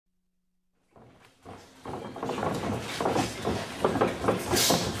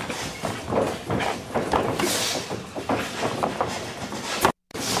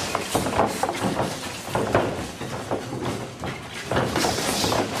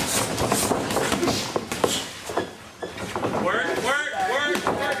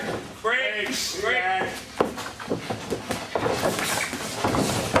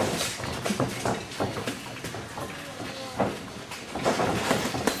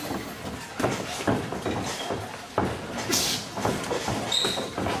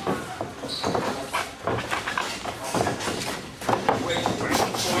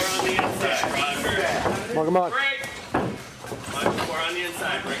on, come on. Break. Much more on the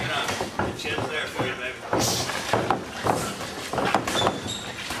inside. Bring it up. The chin's there for you, baby.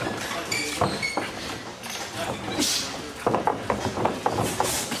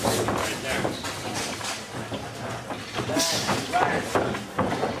 Right there.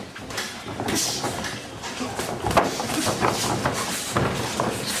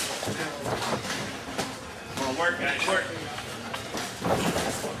 Come on, work, guys, work.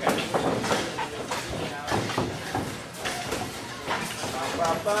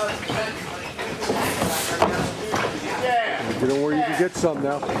 Get in where you can get some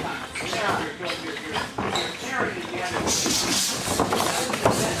now.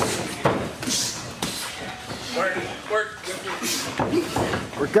 Work, work.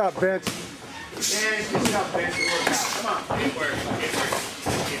 Work out, Vince. Come on, get work, get work.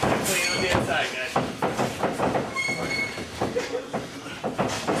 Keep it clean on the inside, guys.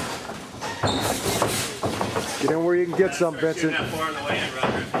 Get in where you can get some, Vincent. That four on the way in,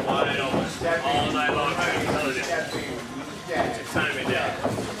 Roger. Wide open. All night long. I'm telling you. It's time it down.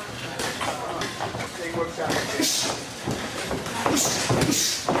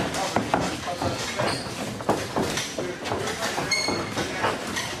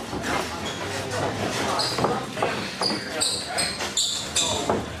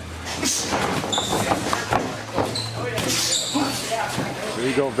 There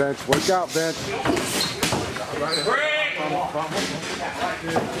you go, Vince. Work out, Vince. Break! Gotta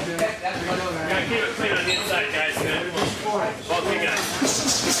keep it clean on the inside, guys. Good. Okay, guys.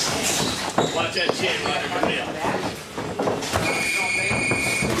 Watch that chin, Roger. Come in.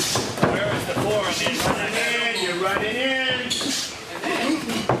 Where is the four on the inside? You're running in.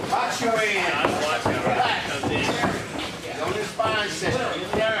 Watch your way in. Watch how right comes in. Don't just spine system.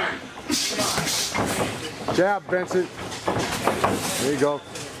 Turn. Jab, Vincent. There you go.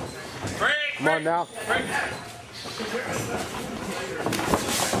 Break! Come on now. Break.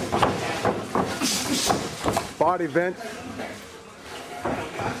 Body, Vince.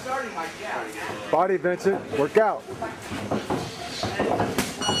 Body, Vincent. Work out.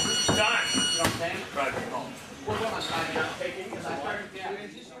 Time.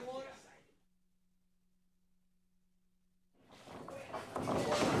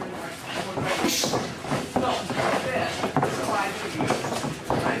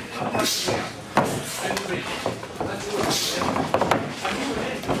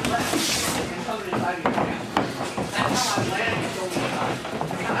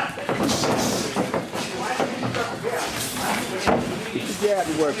 Jab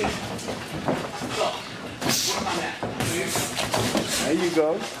working. There you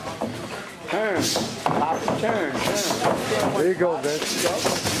go. Turn. Pop and turn. Turn. There you go, Vince.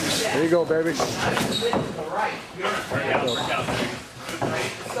 There you go, baby.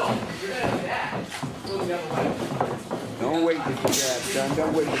 Don't wait with the jab, son.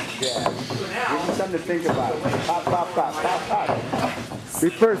 Don't wait with the jab. Give me something to think about. Pop, pop, pop, pop, pop. Be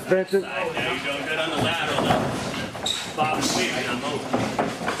first, Vincent. Yeah, you're doing good on the lateral now. Bob is leaving, I'm over.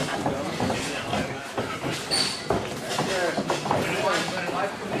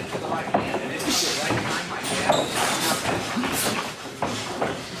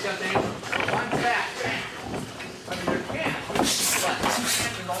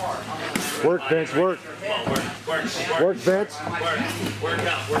 Work, Vince, work. Work, Vince. Work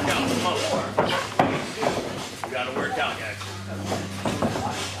out. Come on. You gotta work out, guys.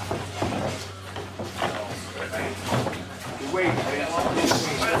 Wait.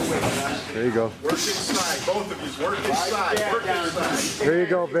 There you go. Work inside, both of you. Work inside. Work inside. There you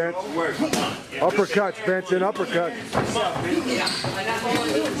go, Vince. Uppercuts, Vincent. Uppercuts.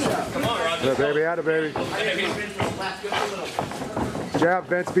 Come on, Roger. Yeah, baby, out of baby. Jab,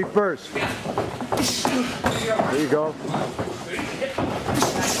 Vince. Be first. There you go.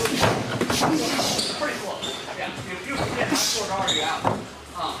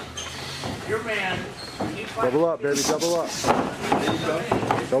 Double up, baby. Double up.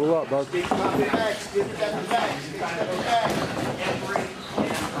 Double up, bud.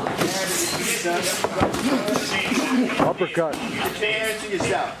 Uppercut.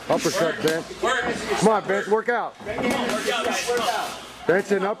 Uppercut, Vince. Come on, Vince. Work out.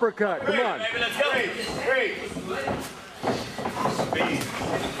 Vincent, uppercut. Come on. Baby, let's go.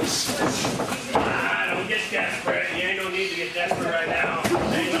 Don't get desperate. You ain't no need to get desperate right now.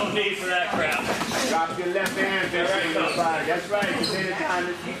 Ain't no need for that crap. Drop your left hand. That's right. This ain't the time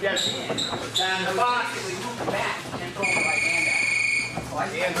to keep that. Time to box.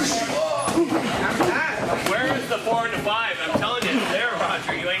 Where is the 4 and the 5? I'm telling you, it's there,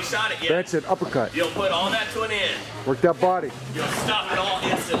 Roger. You ain't shot it yet. Vincent, uppercut. You'll put all that to an end. Work that body. You'll stop it all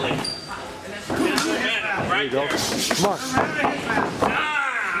instantly. Just a minute. There you go. Come on.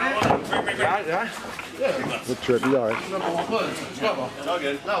 Yeah. Good trip. You all right? All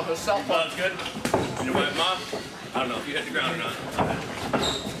good. No, it's southpaw. It's good. You know what, Mom? I don't know if you hit the ground or not.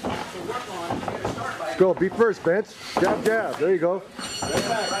 Let's go. Be first, Vince. Jab, jab. There you go.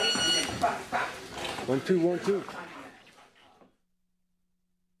 1, 2, 1, 2.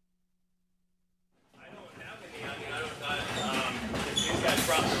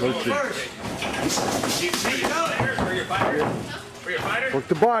 For your fighter? Work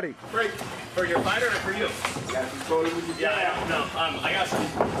the body. For your fighter or for you? Yeah, I don't know. I got some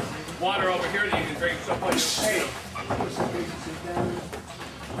water over here that you can drink. Hey.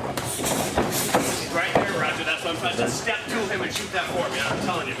 Right there, Roger. That's what I'm trying to step to him and shoot that for me. I'm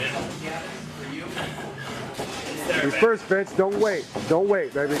telling you, man. For you. There, You first, Vince. Don't wait. Don't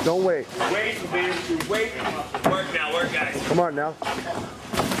wait, baby. Don't wait. Wait, man. Wait. Work now. Work, guys. Come on now.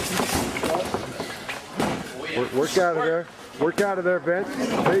 Work out of there. Work out of there, Vince.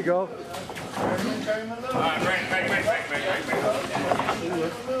 There you go. All right, break.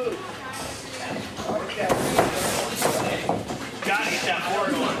 Gotta get that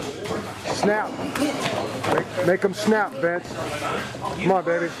forward one. Snap. Make them snap, Vince. Come on,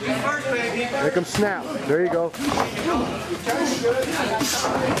 baby. Make them snap. There you go.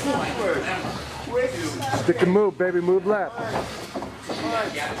 Stick and move, baby. Move left.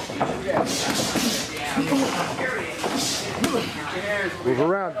 Move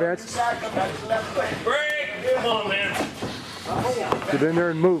around, Vince. Break! Come on, man. Get in there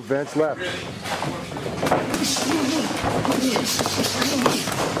and move, Vince. Left.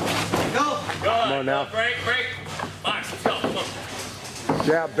 Come on now. Break. Box, let's go. Come on.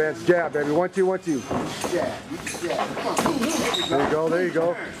 Jab, Vince. Jab, baby. 1, 2, 1, 2. There you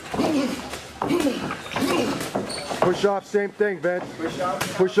go. Push off, same thing, Vince.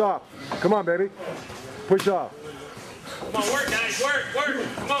 Push off. Come on, baby. Push off. Come on, work, guys. Work.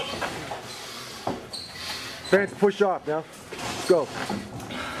 Come on. Vince, push off now. Let's go.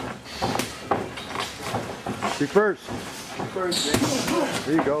 Be first.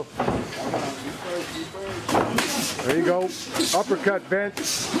 There you go. There you go. Uppercut,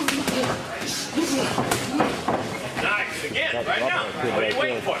 Vince. Nice. Again, right now. What are you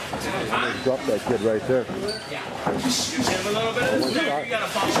waiting for? Huh? Drop that kid right there. Give him a little bit of this. You gotta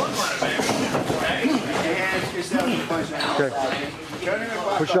follow up on it, man. Okay.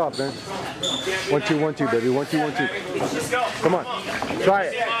 Push off, Vince. 1, 2, 1, 2, baby. 1, 2, 1, 2. Let's go. Come on. Try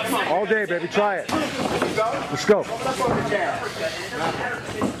it. All day, baby. Try it. Let's go.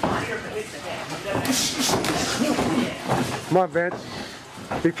 Come on, Vince.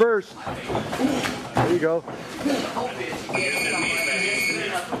 Be first. There you go.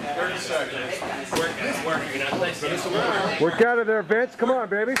 30 seconds. Work out of there, Vince. Come on,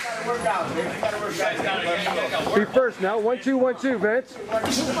 baby. Be first now. 1, 2, 1, 2, Vince.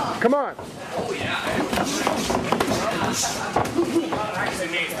 Come on.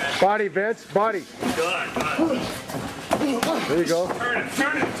 Body, Vince. Body. Good. There you go. Turn it.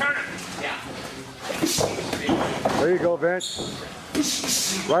 There you go, Vince.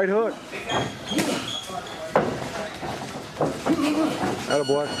 Right hook.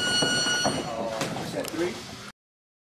 Attaboy.